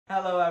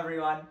Hello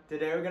everyone,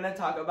 today we're going to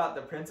talk about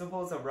the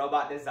principles of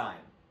robot design.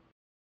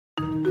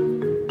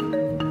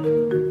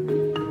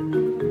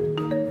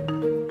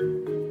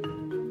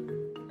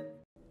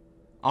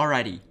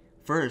 Alrighty,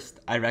 first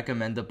I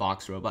recommend the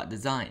box robot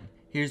design.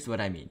 Here's what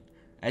I mean.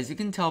 As you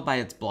can tell by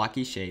its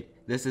blocky shape,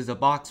 this is a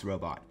box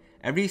robot.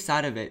 Every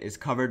side of it is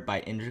covered by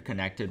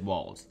interconnected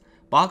walls.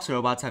 Box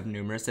robots have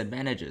numerous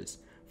advantages.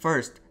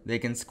 First, they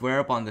can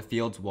square up on the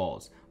field's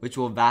walls, which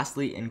will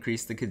vastly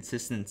increase the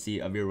consistency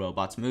of your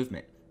robot's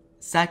movement.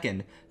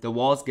 Second, the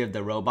walls give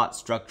the robot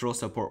structural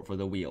support for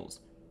the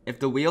wheels. If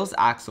the wheel's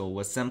axle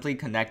was simply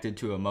connected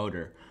to a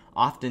motor,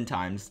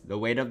 oftentimes the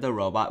weight of the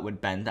robot would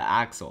bend the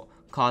axle,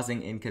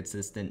 causing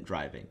inconsistent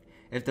driving.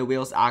 If the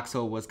wheel's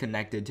axle was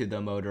connected to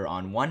the motor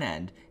on one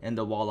end and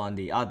the wall on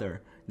the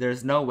other,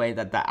 there's no way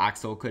that the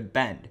axle could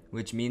bend,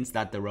 which means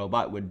that the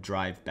robot would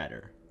drive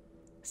better.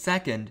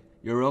 Second,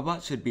 your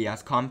robot should be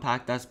as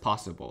compact as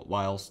possible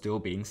while still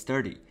being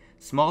sturdy.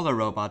 Smaller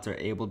robots are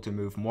able to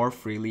move more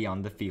freely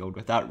on the field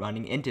without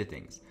running into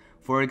things.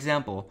 For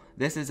example,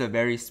 this is a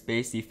very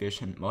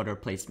space-efficient motor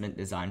placement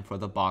design for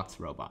the box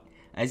robot.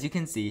 As you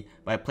can see,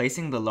 by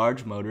placing the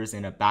large motors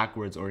in a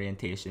backwards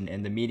orientation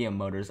and the medium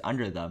motors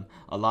under them,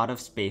 a lot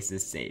of space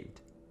is saved.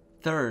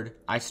 Third,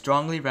 I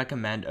strongly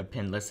recommend a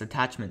pinless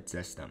attachment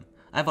system.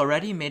 I've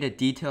already made a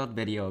detailed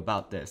video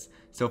about this,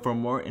 so for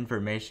more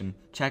information,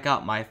 check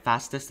out my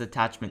fastest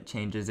attachment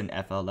changes in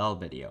FLL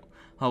video.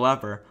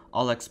 However,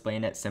 I'll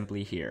explain it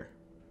simply here.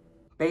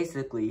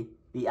 Basically,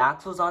 the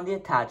axles on the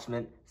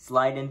attachment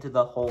slide into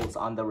the holes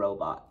on the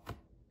robot.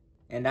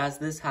 And as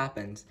this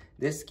happens,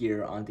 this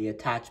gear on the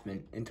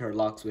attachment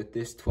interlocks with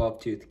this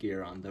 12-tooth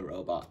gear on the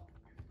robot.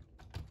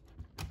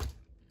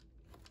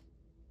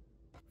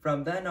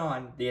 From then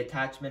on, the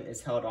attachment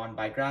is held on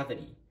by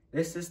gravity.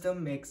 This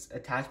system makes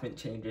attachment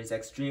changes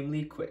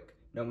extremely quick,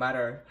 no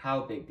matter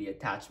how big the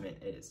attachment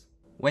is.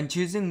 When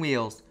choosing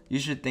wheels, you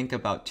should think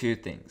about two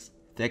things: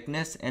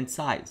 thickness and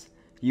size.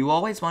 You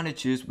always want to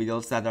choose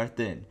wheels that are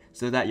thin,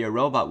 so that your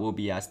robot will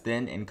be as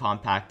thin and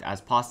compact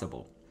as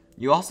possible.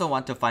 You also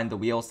want to find the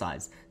wheel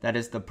size that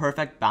is the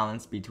perfect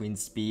balance between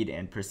speed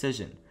and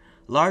precision.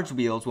 Large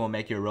wheels will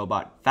make your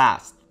robot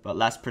fast, but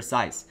less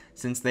precise,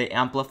 since they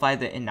amplify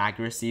the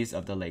inaccuracies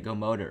of the Lego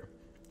motor.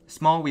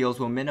 Small wheels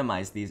will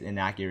minimize these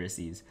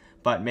inaccuracies,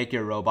 but make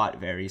your robot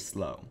very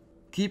slow.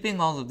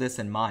 Keeping all of this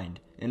in mind,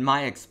 in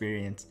my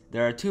experience,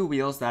 there are two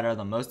wheels that are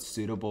the most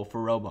suitable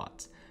for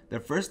robots. The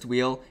first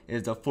wheel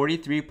is a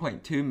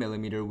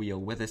 43.2mm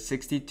wheel with a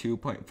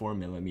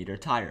 62.4mm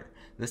tire.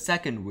 The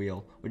second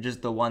wheel, which is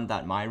the one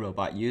that my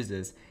robot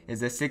uses,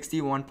 is a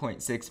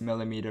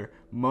 61.6mm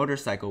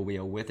motorcycle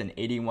wheel with an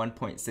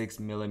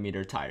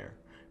 81.6mm tire.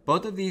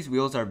 Both of these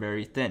wheels are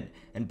very thin,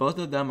 and both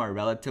of them are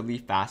relatively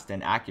fast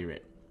and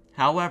accurate.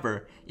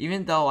 However,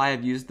 even though I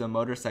have used the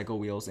motorcycle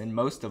wheels in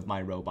most of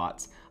my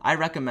robots, I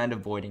recommend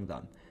avoiding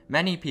them.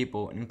 Many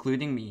people,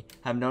 including me,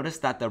 have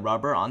noticed that the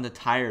rubber on the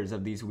tires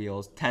of these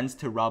wheels tends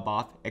to rub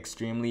off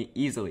extremely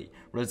easily,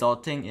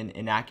 resulting in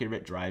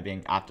inaccurate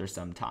driving after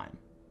some time.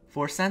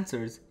 For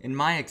sensors, in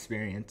my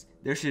experience,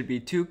 there should be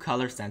two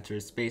color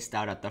sensors spaced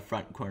out at the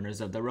front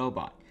corners of the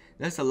robot.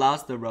 This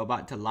allows the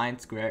robot to line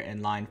square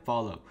and line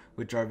follow,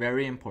 which are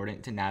very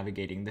important to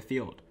navigating the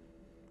field.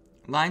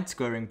 Line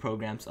squaring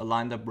programs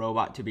align the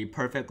robot to be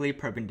perfectly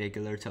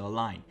perpendicular to a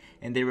line,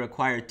 and they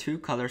require two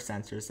color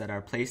sensors that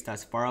are placed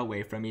as far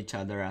away from each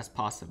other as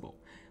possible.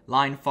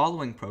 Line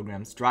following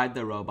programs drive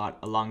the robot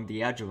along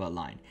the edge of a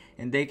line,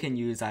 and they can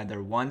use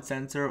either one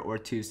sensor or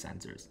two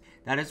sensors.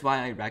 That is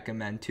why I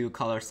recommend two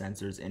color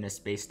sensors in a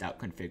spaced out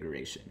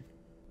configuration.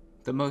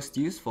 The most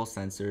useful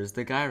sensor is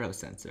the gyro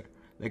sensor.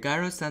 The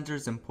gyro sensor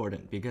is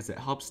important because it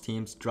helps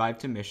teams drive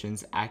to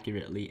missions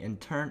accurately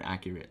and turn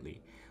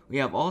accurately. We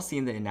have all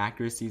seen the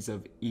inaccuracies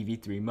of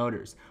EV3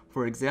 motors.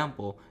 For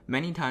example,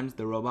 many times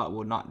the robot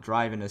will not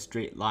drive in a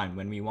straight line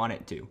when we want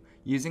it to.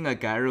 Using a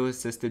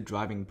gyro-assisted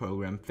driving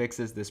program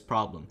fixes this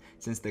problem,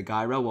 since the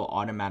gyro will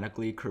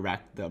automatically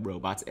correct the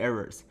robot's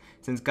errors.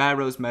 Since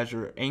gyros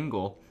measure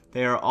angle,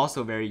 they are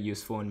also very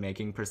useful in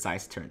making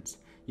precise turns.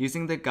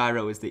 Using the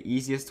gyro is the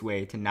easiest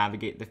way to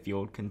navigate the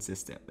field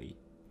consistently.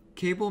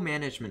 Cable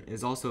management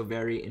is also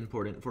very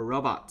important for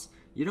robots.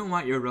 You don't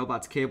want your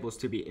robot's cables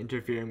to be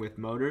interfering with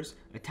motors,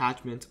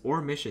 attachments,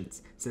 or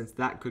missions, since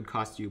that could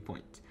cost you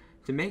points.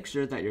 To make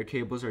sure that your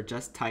cables are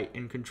just tight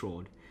and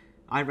controlled,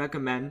 I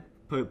recommend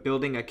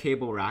building a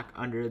cable rack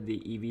under the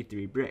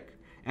EV3 brick.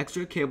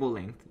 Extra cable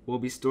length will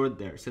be stored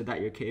there so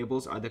that your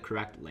cables are the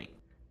correct length.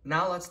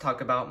 Now let's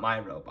talk about my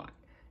robot.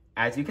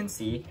 As you can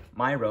see,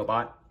 my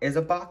robot is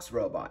a box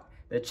robot.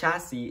 The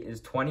chassis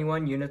is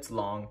 21 units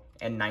long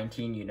and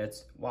 19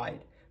 units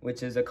wide,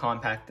 which is a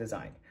compact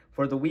design.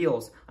 For the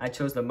wheels, I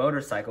chose the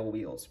motorcycle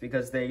wheels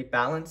because they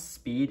balance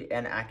speed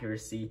and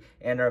accuracy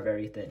and are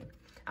very thin.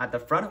 At the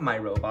front of my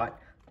robot,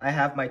 I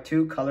have my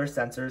two color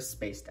sensors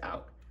spaced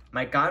out.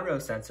 My gyro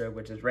sensor,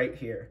 which is right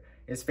here,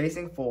 is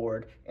facing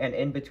forward and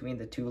in between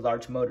the two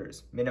large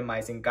motors,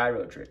 minimizing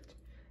gyro drift.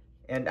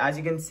 And as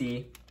you can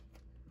see,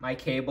 my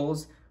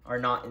cables are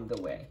not in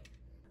the way.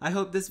 I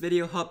hope this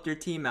video helped your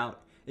team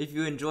out. If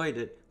you enjoyed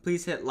it,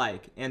 please hit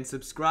like and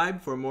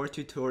subscribe for more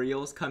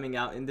tutorials coming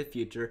out in the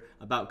future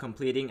about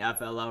completing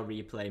FLL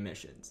replay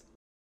missions.